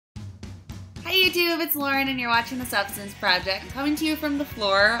Hi YouTube, it's Lauren and you're watching The Substance Project. I'm coming to you from the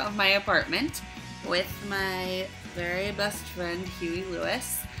floor of my apartment with my very best friend Huey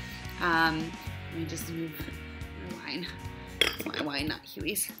Lewis. Let me just move my wine. It's my wine, not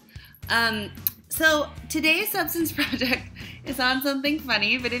Huey's. So today's Substance Project is on something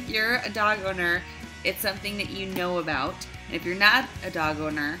funny, but if you're a dog owner, it's something that you know about. And if you're not a dog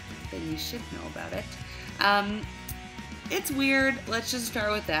owner, then you should know about it. It's weird. Let's just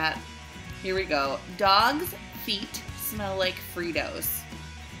start with that. Here we go. Dogs' feet smell like Fritos.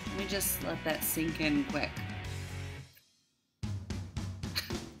 Let me just let that sink in quick.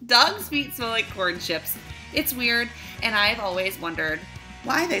 Dogs' feet smell like corn chips. It's weird, and I've always wondered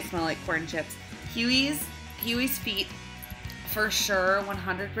why they smell like corn chips. Huey's feet, for sure,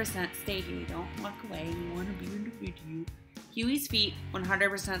 100% stay here. Don't walk away. You want to be in the video. Huey's feet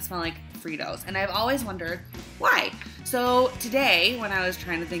 100% smell like Fritos, and I've always wondered why. So today, when I was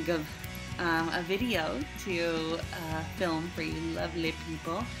trying to think of a video to film for you lovely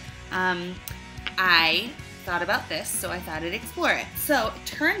people, I thought about this, so I thought I'd explore it. So it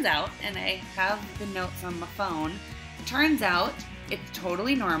turns out, and I have the notes on my phone, it turns out it's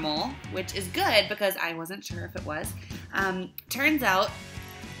totally normal, which is good because I wasn't sure if it was. Turns out,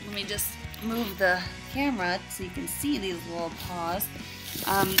 let me just move the camera so you can see these little paws.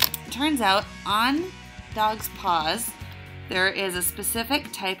 Turns out on dogs' paws there is a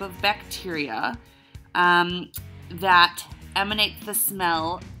specific type of bacteria that emanates the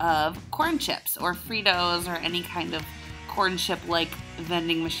smell of corn chips or Fritos or any kind of corn chip-like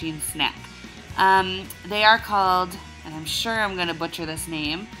vending machine snack. They are called, and I'm sure I'm going to butcher this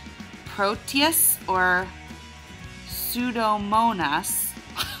name, Proteus or Pseudomonas.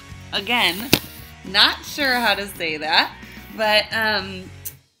 Again, not sure how to say that, but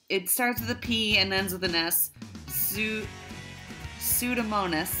it starts with a P and ends with an S.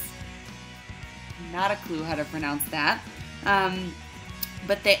 Pseudomonas. Not a clue how to pronounce that.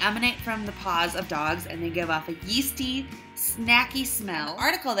 But they emanate from the paws of dogs and they give off a yeasty, snacky smell. The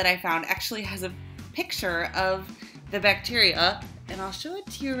article that I found actually has a picture of the bacteria, and I'll show it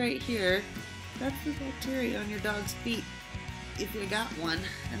to you right here. That's the bacteria on your dog's feet, if you got one,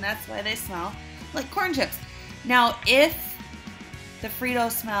 and that's why they smell like corn chips. Now, if the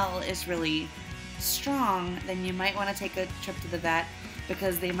Frito smell is really strong, then you might want to take a trip to the vet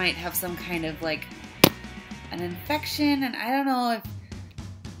because they might have some kind of like an infection, and I don't know if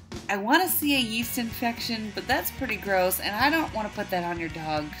I want to see a yeast infection, but that's pretty gross, and I don't want to put that on your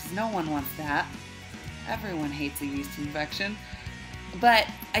dog because no one wants that. Everyone hates a yeast infection, but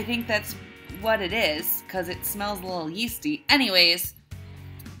I think that's what it is because it smells a little yeasty. Anyways,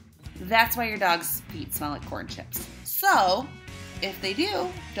 that's why your dog's feet smell like corn chips. So if they do,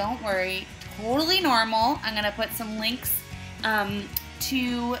 don't worry, totally normal. I'm gonna put some links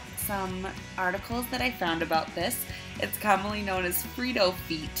to some articles that I found about this. It's commonly known as Frito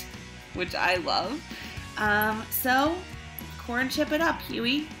feet, which I love. So corn chip it up,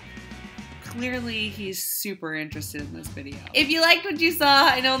 Huey. Clearly, he's super interested in this video. If you liked what you saw,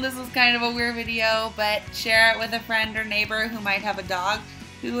 I know this was kind of a weird video, but share it with a friend or neighbor who might have a dog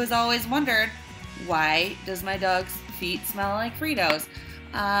who has always wondered, why does my dog's feet smell like Fritos?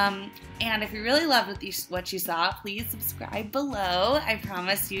 And if you really loved what you saw, please subscribe below. I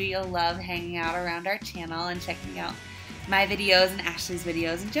promise you'll love hanging out around our channel and checking out my videos and Ashley's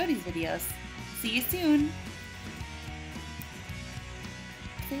videos and Jody's videos. See you soon.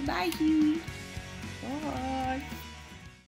 Say bye, Huey. Bye.